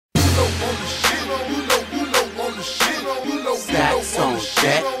Stacks on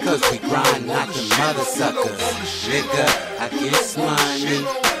deck, cause we grind, not the mother suckers. Nigga, I get money,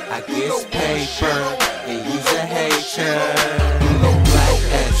 I get paper, and you's a hater. Black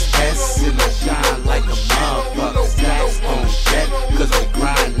SS and I shine like a motherfucker. Stacks on deck, cause we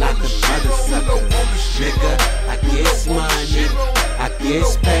grind, not the mother suckers. Nigga, I get money, I get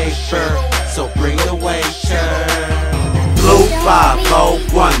paper, so bring the waiter. Blue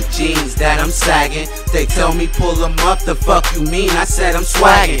 501 jeans that I'm sagging. They tell me pull them up, the fuck you mean? I said I'm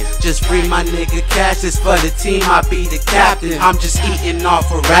swagging. Just free my nigga cash, it's for the team, I be the captain. I'm just eating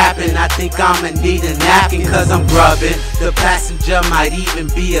off of rapping, I think I'ma need a napkin cause I'm grubbing. The passenger might even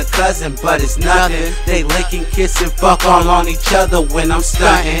be a cousin, but it's nothing. They licking, kissing, fuck all on each other when I'm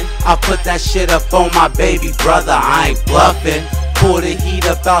stunting. I put that shit up on my baby brother, I ain't bluffing. Pull the heat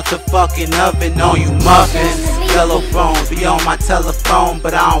up out the fucking oven on you muffins. Yellow phones be on my telephone,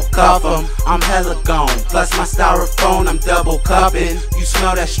 but I don't cuff them. I'm hella gone, plus my styrofoam I'm double cupping. You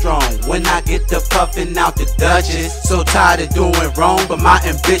smell that strong when I get the puffin' out the Duchess. So tired of doing wrong, but my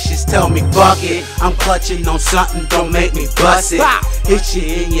ambitions tell me fuck it. I'm clutching on something, don't make me bust it. Hit you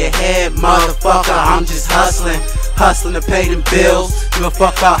in your head, motherfucker, I'm just hustling. Hustling to pay them bills, give a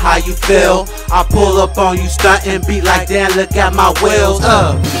fuck about how you feel. I pull up on you stuntin', be like damn, look at my wheels.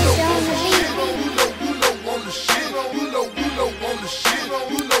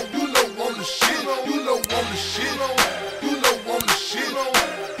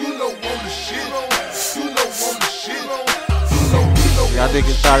 Y'all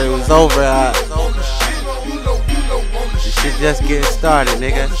niggas thought it was over. This shit just getting started,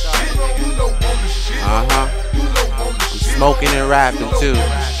 nigga. I'm smoking and rapping too.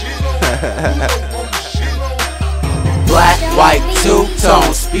 Black, white,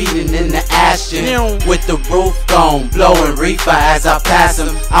 two-tone, speeding in the Ashton with the roof gone, blowing reefer as I pass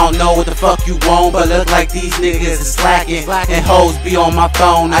them. I don't know what the fuck you want, but look like these niggas is slacking. And hoes be on my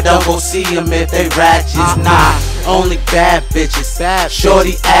phone, I don't go see them if they ratchets. Nah, only bad bitches,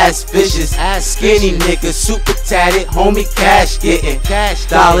 shorty ass vicious, skinny niggas, super tatted, homie cash getting.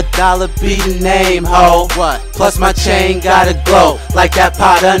 Dollar be the name, ho. Plus my chain gotta glow like that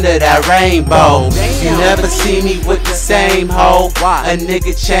pot under that rainbow. You never see me with the same hoe. A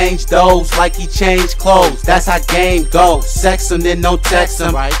nigga change those like he changed clothes. That's how game goes. Sex him then don't text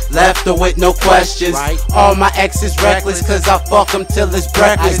him. Left her with no questions. All my exes reckless cause I fuck them till it's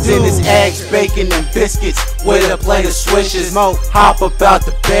breakfast. Then it's eggs, bacon and biscuits with a plate of swishes. Hop up out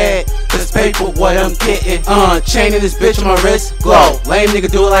the bed cause paper what I'm getting. Chain in this bitch on my wrist, glow. Lame nigga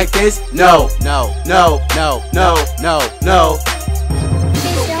do it like this? No.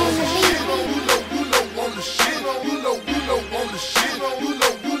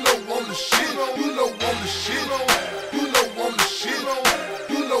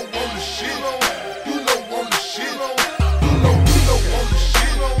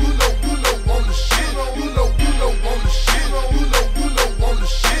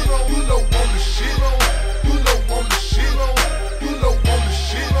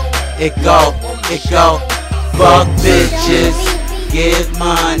 It go, fuck bitches, give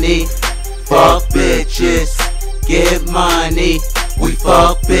money, fuck bitches, give money, we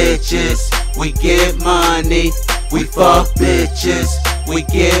fuck bitches, we give money, we fuck bitches, we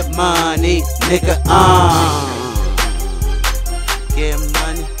give money, nigga, give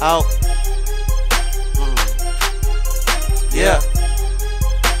money, oh, yeah,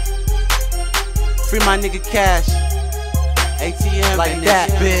 free my nigga cash. ATM like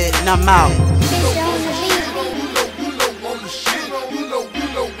that, bitch, and I'm out.